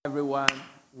everyone.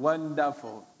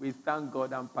 Wonderful. We thank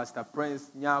God. I'm Pastor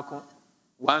Prince Nyako.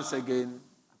 Once again,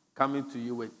 coming to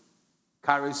you with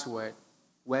Carrie's word,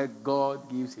 where God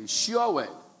gives his sure word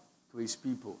to his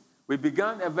people. We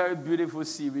began a very beautiful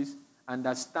series,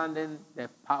 Understanding the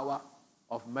Power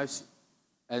of Mercy.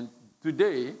 And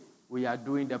today, we are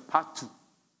doing the part 2.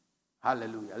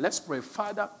 Hallelujah. Let's pray.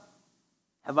 Father,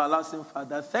 everlasting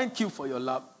Father, thank you for your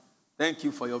love. Thank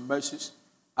you for your mercies.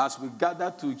 As we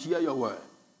gather to hear your word,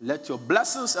 let your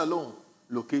blessings alone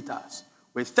locate us.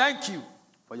 We thank you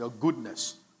for your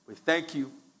goodness. We thank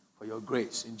you for your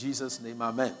grace. In Jesus' name,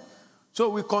 amen. So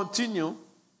we continue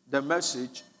the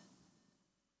message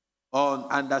on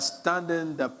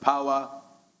understanding the power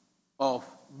of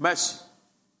mercy.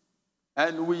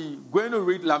 And we're going to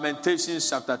read Lamentations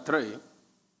chapter 3,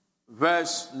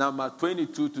 verse number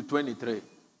 22 to 23.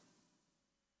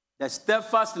 The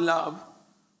steadfast love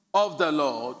of the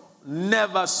Lord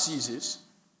never ceases.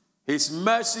 His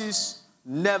mercies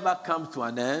never come to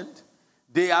an end.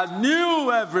 They are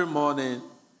new every morning.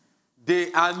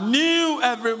 They are new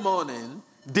every morning.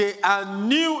 They are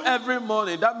new every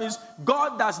morning. That means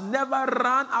God does never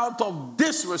run out of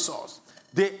this resource.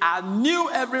 They are new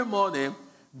every morning.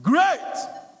 Great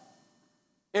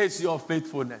is your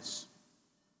faithfulness.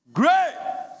 Great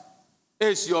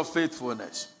is your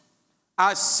faithfulness.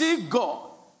 I see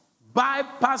God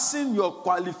bypassing your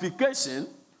qualification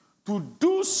to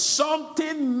do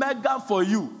something mega for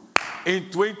you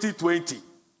in 2020.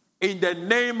 In the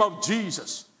name of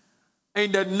Jesus.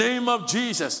 In the name of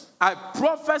Jesus, I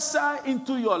prophesy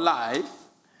into your life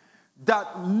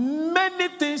that many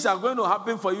things are going to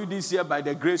happen for you this year by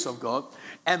the grace of God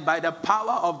and by the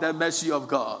power of the mercy of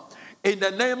God. In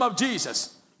the name of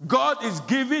Jesus, God is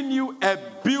giving you a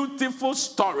beautiful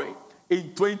story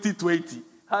in 2020.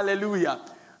 Hallelujah.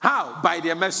 How? By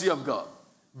the mercy of God.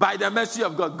 By the mercy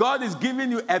of God. God is giving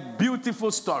you a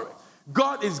beautiful story.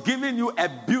 God is giving you a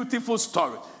beautiful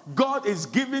story. God is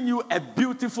giving you a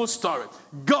beautiful story.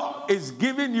 God is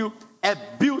giving you a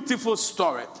beautiful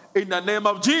story. In the name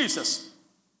of Jesus.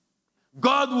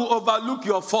 God will overlook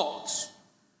your faults.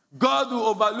 God will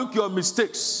overlook your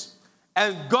mistakes.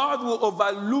 And God will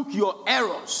overlook your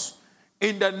errors.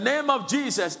 In the name of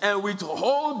Jesus, and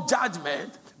withhold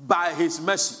judgment by his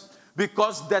mercy.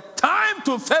 Because the time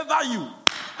to favor you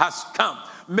has come.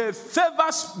 May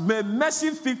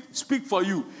mercy speak for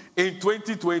you in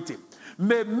 2020.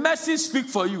 May mercy speak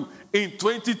for you in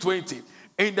 2020.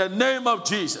 In the name of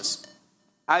Jesus,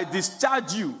 I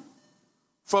discharge you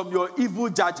from your evil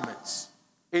judgments.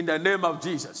 In the name of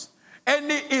Jesus.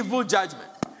 Any evil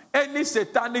judgment, any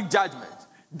satanic judgment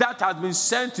that has been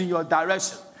sent in your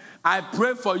direction, I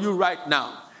pray for you right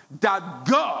now that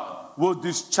God will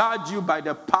discharge you by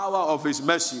the power of his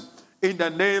mercy. In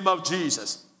the name of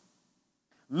Jesus.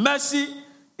 Mercy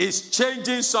is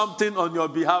changing something on your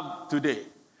behalf today.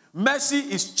 Mercy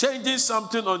is changing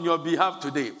something on your behalf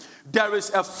today. There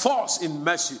is a force in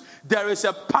mercy. There is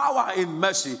a power in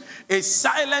mercy. It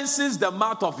silences the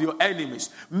mouth of your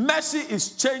enemies. Mercy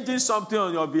is changing something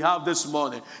on your behalf this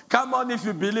morning. Come on, if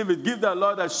you believe it, give the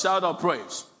Lord a shout of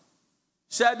praise.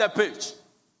 Share the page.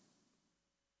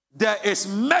 There is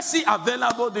mercy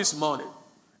available this morning.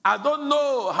 I don't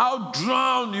know how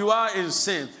drowned you are in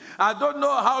sin. I don't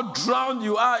know how drowned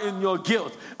you are in your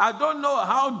guilt. I don't know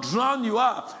how drowned you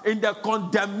are in the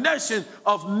condemnation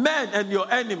of men and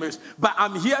your enemies. But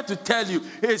I'm here to tell you,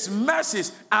 his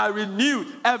mercies are renewed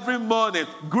every morning.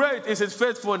 Great is his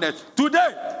faithfulness.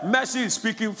 Today, mercy is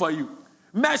speaking for you.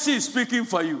 Mercy is speaking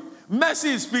for you. Mercy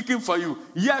is speaking for you.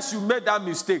 Yes, you made that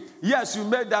mistake. Yes, you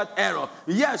made that error.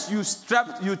 Yes, you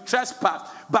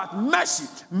trespassed. But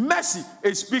mercy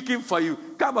is speaking for you.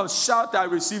 Come on, shout, I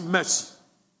receive mercy.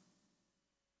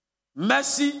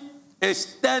 Mercy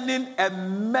is turning a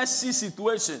messy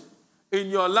situation in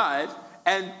your life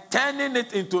and turning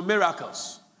it into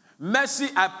miracles. Mercy,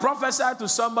 I prophesy to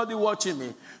somebody watching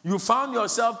me. You found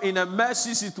yourself in a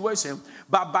messy situation,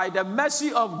 but by the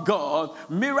mercy of God,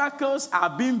 miracles are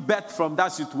being birthed from that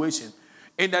situation.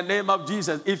 In the name of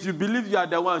Jesus, if you believe you are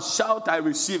the one, shout, I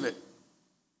receive it.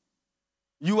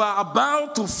 You are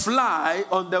about to fly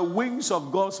on the wings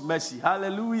of God's mercy.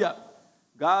 Hallelujah.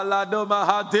 You are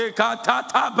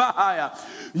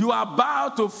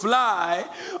about to fly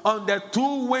on the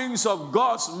two wings of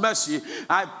God's mercy.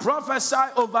 I prophesy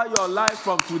over your life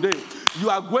from today. You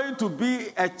are going to be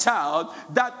a child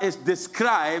that is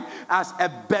described as a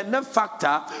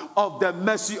benefactor of the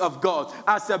mercy of God,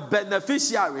 as a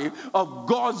beneficiary of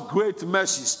God's great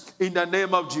mercies in the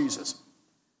name of Jesus.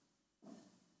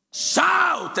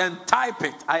 Shout and type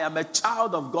it. I am a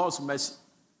child of God's mercy.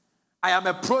 I am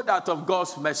a product of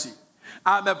God's mercy.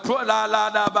 I am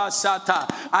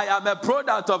a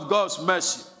product of God's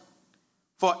mercy.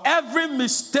 For every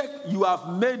mistake you have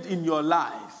made in your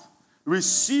life,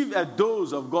 receive a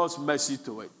dose of God's mercy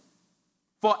to it.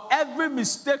 For every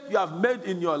mistake you have made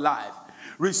in your life,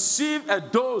 receive a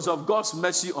dose of God's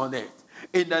mercy on it.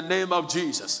 In the name of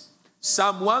Jesus.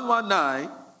 Psalm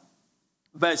 119,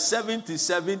 verse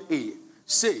 77a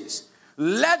says,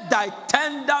 let thy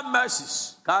tender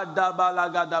mercies.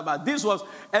 This was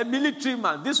a military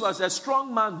man. This was a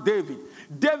strong man, David.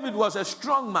 David was a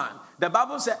strong man. The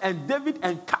Bible said, and David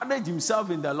encouraged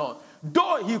himself in the Lord.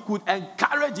 Though he could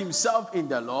encourage himself in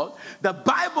the Lord, the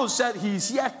Bible said he is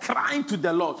here crying to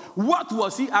the Lord. What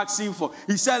was he asking for?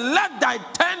 He said, let thy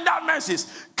tender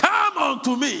mercies come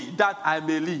unto me that I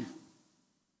may live.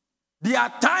 There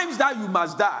are times that you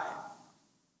must die.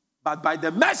 But by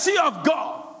the mercy of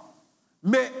God,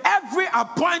 may every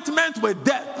appointment with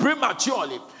death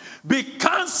prematurely be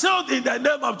cancelled in the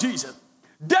name of Jesus.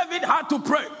 David had to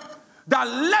pray that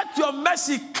let your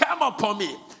mercy come upon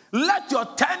me. Let your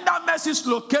tender mercies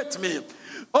locate me.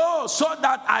 Oh, so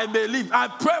that I may live. I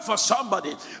pray for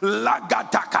somebody.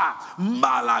 Lagataka,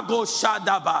 Malago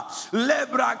Shadaba,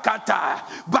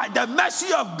 Lebrakata. By the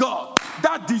mercy of God,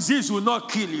 that disease will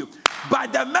not kill you. By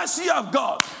the mercy of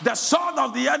God, the sword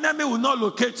of the enemy will not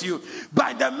locate you.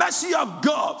 By the mercy of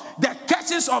God, the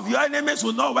curses of your enemies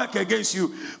will not work against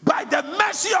you. By the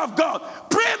mercy of God,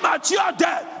 premature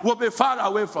death will be far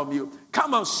away from you.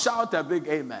 Come on, shout a big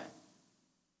amen.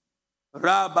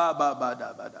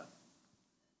 Rabababadabada.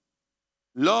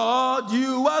 Lord,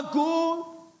 you are good,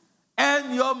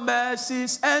 and your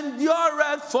mercies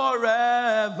endureth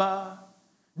forever.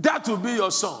 That will be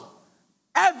your song.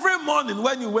 Every morning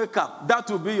when you wake up, that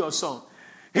will be your song.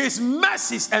 His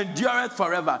mercies endureth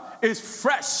forever. It's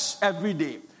fresh every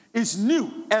day. It's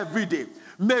new every day.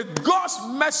 May God's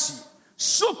mercy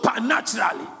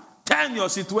supernaturally turn your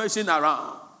situation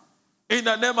around. In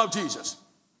the name of Jesus.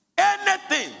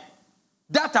 Anything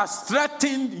that has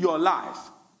threatened your life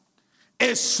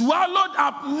is swallowed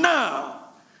up now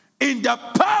in the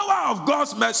power of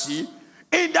God's mercy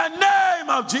in the name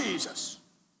of Jesus.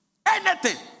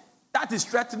 Anything that is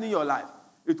threatening your life,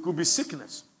 it could be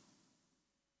sickness,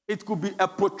 it could be a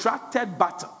protracted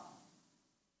battle,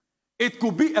 it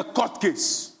could be a court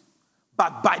case,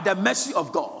 but by the mercy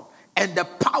of God and the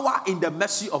power in the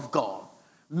mercy of God,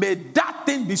 may that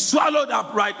thing be swallowed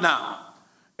up right now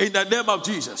in the name of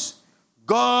Jesus.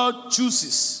 God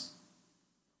chooses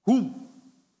whom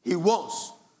he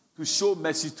wants to show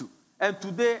mercy to. And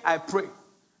today I pray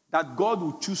that God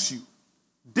will choose you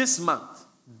this month,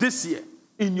 this year,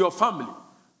 in your family,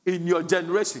 in your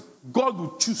generation. God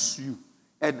will choose you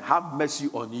and have mercy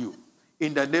on you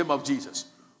in the name of Jesus.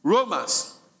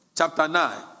 Romans chapter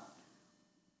 9.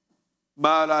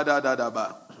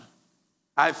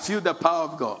 I feel the power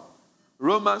of God.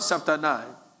 Romans chapter 9,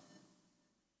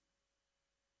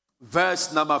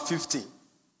 verse number 15.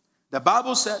 The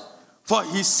Bible said, for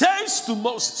he says to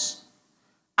Moses,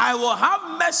 I will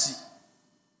have mercy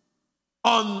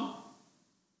on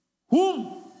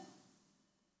whom?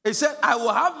 He said, I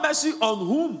will have mercy on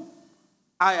whom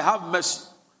I have mercy.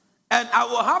 And I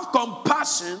will have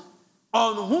compassion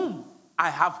on whom I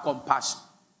have compassion.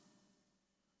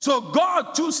 So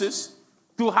God chooses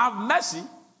to have mercy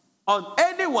on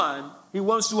anyone he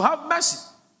wants to have mercy.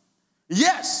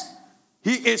 Yes,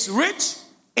 he is rich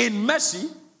in mercy,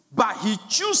 but he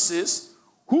chooses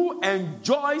who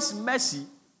enjoys mercy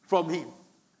from him.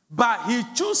 But he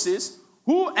chooses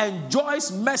who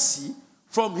enjoys mercy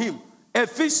from him.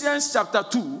 Ephesians chapter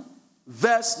 2,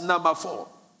 verse number 4.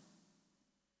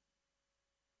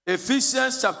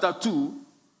 Ephesians chapter 2,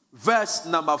 verse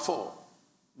number 4.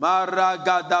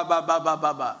 Maragada baba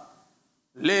baba.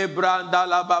 Lebranda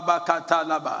la baba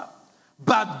katalaba.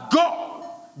 But God,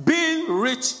 being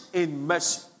rich in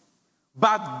mercy,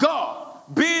 but God,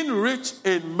 being rich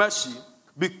in mercy,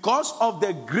 because of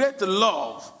the great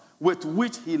love with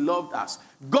which he loved us.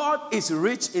 God is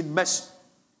rich in mercy.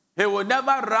 He will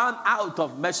never run out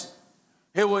of mercy.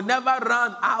 He will never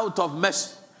run out of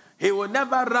mercy. He will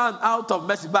never run out of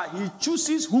mercy, but he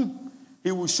chooses whom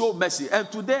he will show mercy.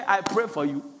 And today I pray for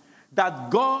you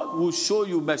that God will show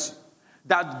you mercy.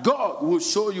 That God will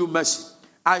show you mercy.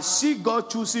 I see God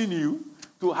choosing you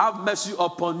to have mercy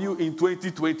upon you in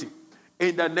 2020.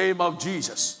 In the name of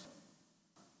Jesus.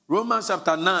 Romans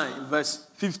chapter 9, verse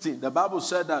 15. The Bible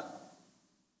said that,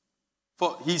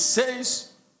 for he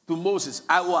says to Moses,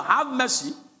 I will have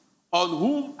mercy on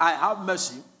whom I have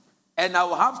mercy, and I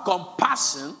will have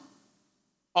compassion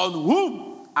on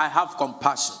whom I have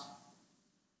compassion.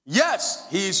 Yes,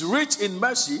 he is rich in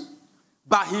mercy,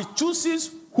 but he chooses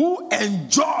who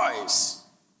enjoys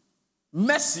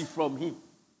mercy from him.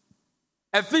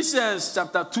 Ephesians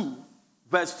chapter 2,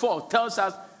 verse 4 tells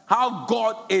us how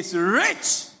God is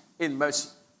rich in mercy.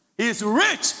 He is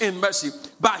rich in mercy,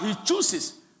 but he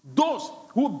chooses those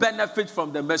who benefit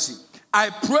from the mercy. I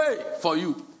pray for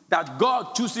you that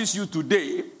God chooses you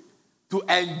today to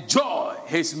enjoy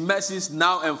his mercies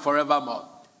now and forevermore.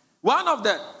 One of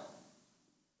the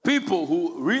people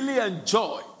who really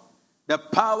enjoy the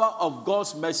power of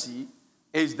God's mercy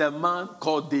is the man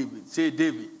called David. Say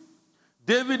David.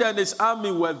 David and his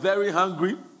army were very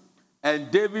hungry,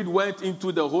 and David went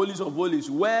into the holies of holies,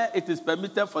 where it is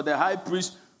permitted for the high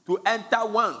priest to enter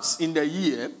once in the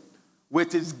year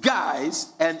with his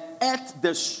guys, and ate the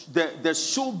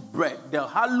showbread, the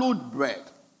hallowed bread,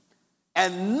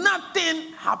 and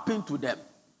nothing happened to them.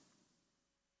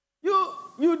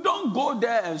 You don't go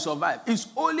there and survive. It's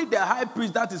only the high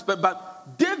priest that is,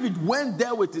 but David went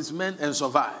there with his men and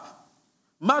survived.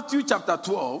 Matthew chapter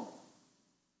 12,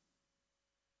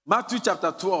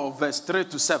 verse 3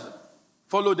 to 7.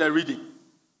 Follow the reading.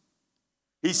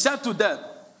 He said to them,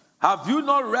 have you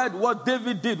not read what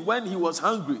David did when he was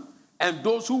hungry, and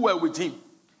those who were with him?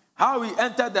 How he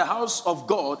entered the house of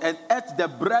God and ate the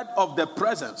bread of the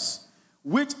presence,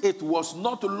 which it was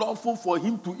not lawful for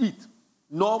him to eat,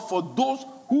 nor for those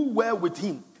who were with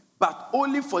him, but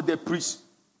only for the priests.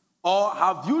 Or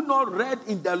have you not read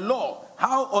in the law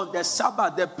how on the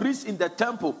Sabbath the priests in the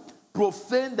temple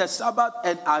profane the Sabbath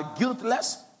and are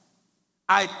guiltless?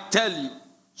 I tell you,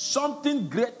 something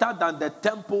greater than the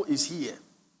temple is here.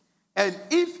 And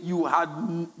if you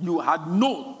had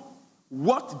known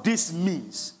what this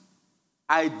means,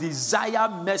 I desire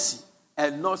mercy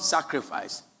and not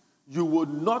sacrifice, you would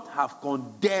not have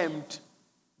condemned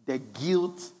the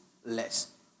guiltless.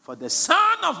 For the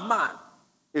Son of Man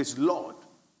is Lord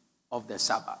of the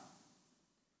Sabbath.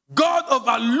 God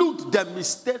overlooked the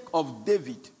mistake of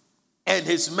David and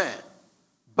his men,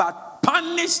 but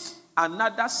punished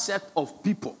another set of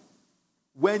people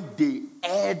when they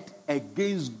erred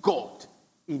against God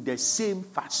in the same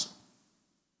fashion.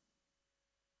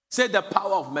 Say the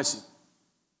power of mercy.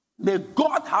 May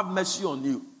God have mercy on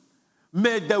you.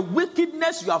 May the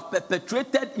wickedness you have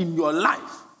perpetrated in your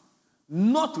life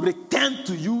not return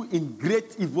to you in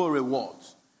great evil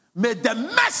rewards. May the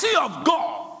mercy of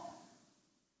God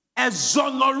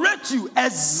exonerate you,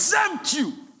 exempt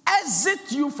you, exit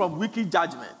you from wicked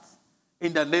judgments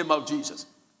in the name of Jesus.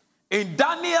 In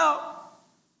Daniel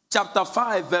chapter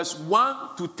 5, verse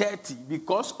 1 to 30,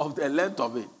 because of the length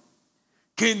of it,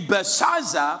 King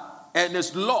Belshazzar and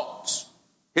his lords,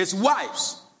 his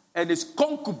wives, and his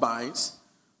concubines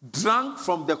drank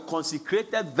from the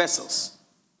consecrated vessels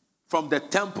from the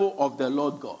temple of the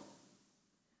Lord God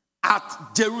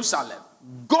at Jerusalem.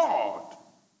 God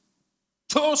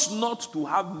chose not to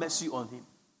have mercy on him.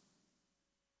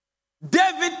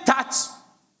 David touched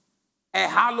a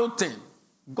hallowed thing.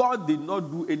 God did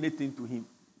not do anything to him.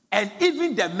 And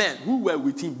even the men who were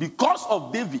with him, because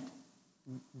of David,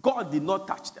 God did not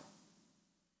touch them.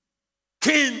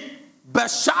 King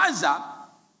Belshazzar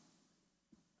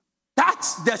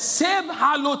touched the same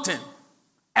hallowed thing,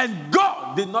 and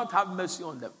God did not have mercy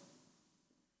on them.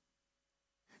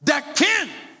 The king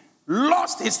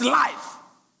lost his life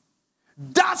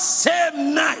that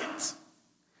same night,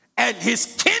 and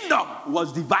his kingdom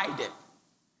was divided.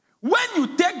 When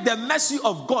you take the mercy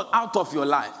of God out of your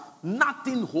life,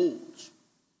 nothing holds.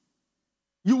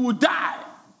 You will die.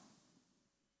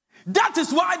 That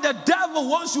is why the devil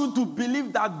wants you to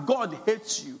believe that God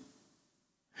hates you.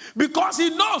 Because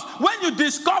he knows when you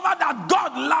discover that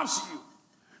God loves you,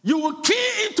 you will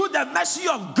key into the mercy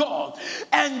of God,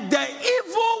 and the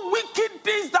evil, wicked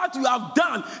things that you have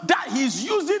done that he's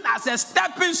using as a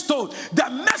stepping stone, the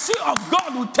mercy of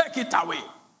God will take it away,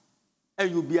 and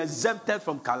you'll be exempted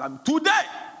from calamity.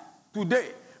 Today,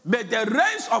 may the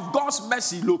rains of God's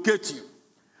mercy locate you.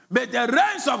 May the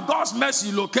rains of God's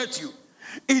mercy locate you.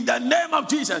 In the name of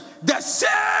Jesus, the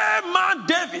same man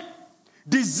David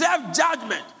deserved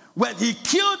judgment when he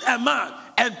killed a man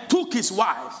and took his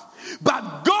wife.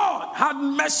 But God had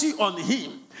mercy on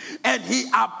him, and he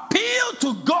appealed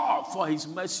to God for his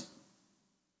mercy.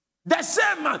 The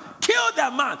same man killed a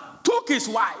man, took his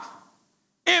wife,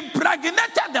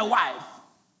 impregnated the wife.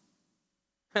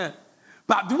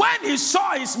 But when he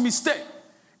saw his mistake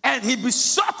and he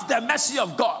besought the mercy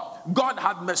of God, God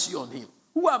had mercy on him.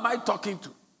 Who am I talking to?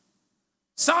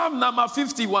 Psalm number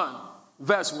 51,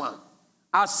 verse 1.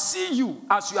 I see you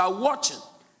as you are watching.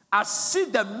 I see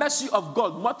the mercy of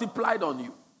God multiplied on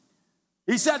you.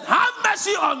 He said, have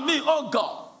mercy on me, O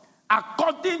God,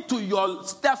 according to your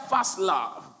steadfast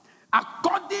love.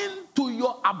 according to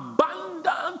your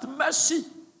abundant mercy,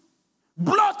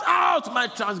 blot out my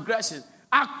transgression,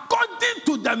 according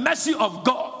to the mercy of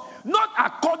God, not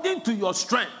according to your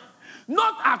strength,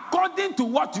 not according to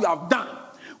what you have done,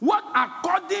 what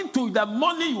according to the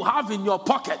money you have in your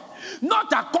pocket,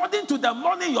 not according to the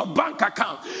money in your bank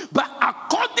account, but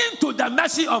according to the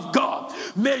mercy of God.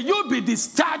 May you be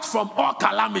discharged from all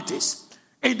calamities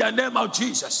in the name of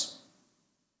Jesus.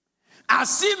 I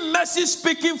see mercy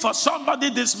speaking for somebody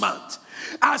this month.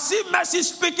 I see mercy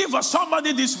speaking for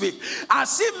somebody this week. I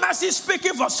see mercy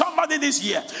speaking for somebody this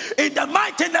year. In the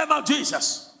mighty name of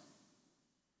Jesus.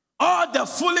 All the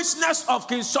foolishness of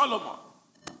King Solomon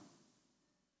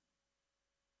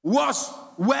were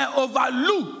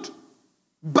overlooked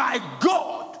by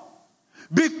God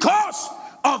because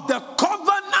of the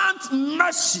covenant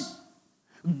mercy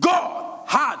God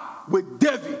had with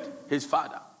David, his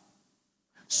father.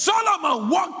 Solomon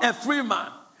walked a free man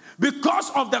because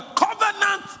of the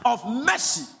covenant of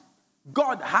mercy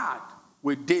God had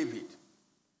with David.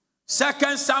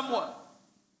 2 Samuel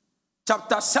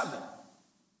chapter 7,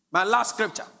 my last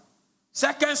scripture.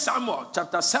 2 Samuel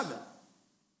chapter 7,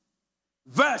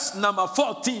 verse number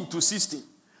 14 to 16.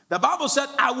 The Bible said,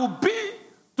 I will be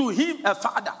to him a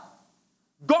father.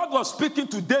 God was speaking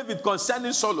to David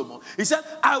concerning Solomon. He said,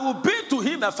 I will be to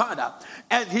him a father,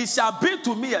 and he shall be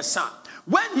to me a son.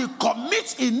 When he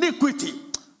commits iniquity,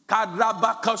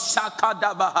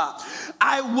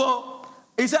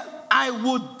 he said, I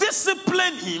will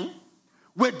discipline him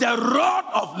with the rod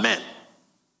of men,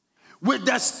 with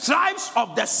the stripes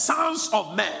of the sons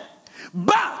of men.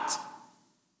 But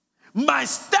my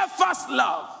steadfast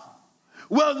love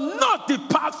will not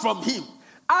depart from him,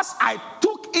 as I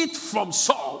took it from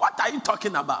Saul. What are you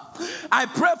talking about? I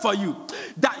pray for you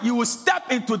that you will step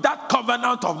into that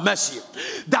covenant of mercy,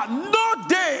 that no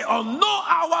day or no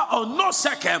hour or no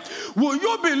second will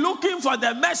you be looking for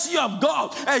the mercy of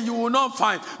God and you will not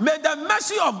find. May the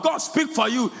mercy of God speak for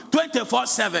you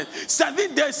 24/7,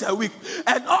 7 days a week,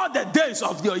 and all the days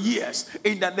of your years,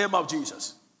 in the name of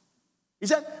Jesus. He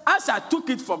said, as I took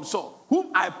it from Saul,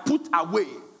 whom I put away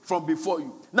from before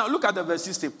you. Now look at the verse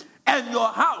 16. And your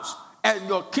house and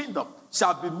your kingdom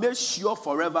shall be made sure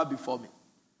forever before me.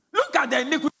 Look at the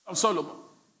iniquity of Solomon.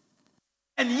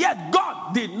 And yet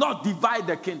God did not divide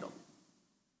the kingdom.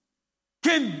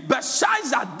 King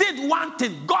Belshazzar did one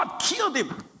thing. God killed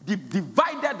him.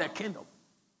 Divided the kingdom.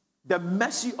 The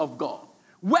mercy of God.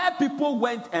 Where people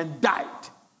went and died,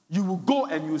 you will go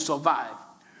and you survive.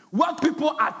 What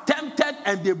people attempted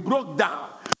and they broke down,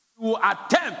 you will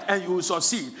attempt and you will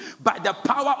succeed by the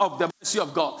power of the mercy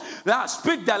of God. Now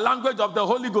speak the language of the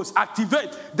Holy Ghost.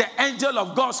 Activate the angel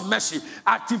of God's mercy.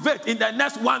 Activate in the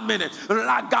next 1 minute.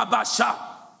 Ragabasha.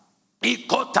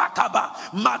 Ikotakaba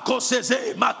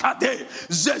makoseze makade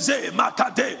zeze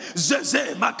makade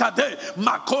zeze makade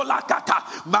makola kata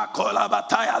makola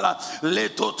batayala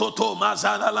letototo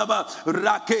mazana laba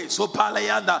rake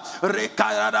sopalayanda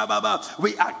rekayada baba.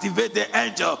 We activate the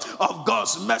angel of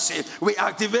God's mercy. We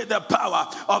activate the power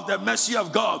of the mercy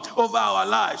of God over our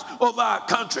lives, over our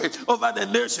country, over the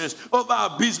nations, over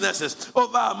our businesses,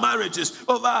 over our marriages,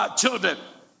 over our children.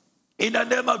 In the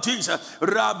name of Jesus,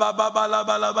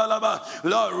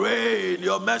 Lord, rain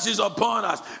your mercies upon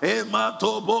us. We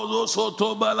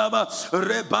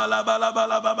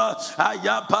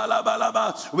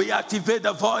activate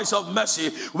the voice of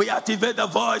mercy. We activate the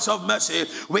voice of mercy.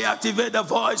 We activate the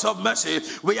voice of mercy.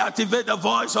 We activate the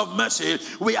voice of mercy.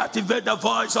 We activate the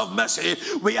voice of mercy.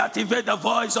 We activate the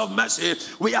voice of mercy.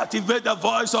 We activate the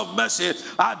voice of mercy.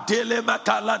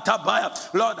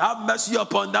 Lord, have mercy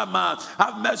upon that man.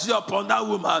 Have mercy upon that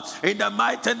woman, in the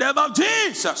mighty name of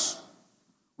Jesus.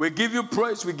 We give you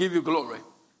praise, we give you glory,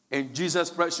 in Jesus'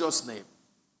 precious name.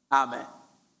 Amen.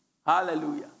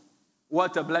 Hallelujah.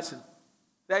 What a blessing.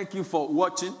 Thank you for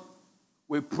watching.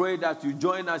 We pray that you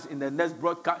join us in the next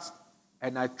broadcast,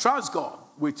 and I trust God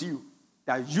with you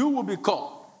that you will be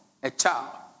called a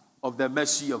child of the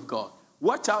mercy of God.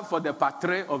 Watch out for the part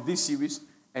 3 of this series,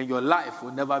 and your life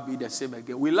will never be the same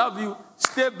again. We love you.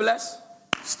 Stay blessed,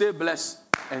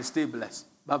 and stay blessed.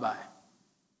 Bye-bye.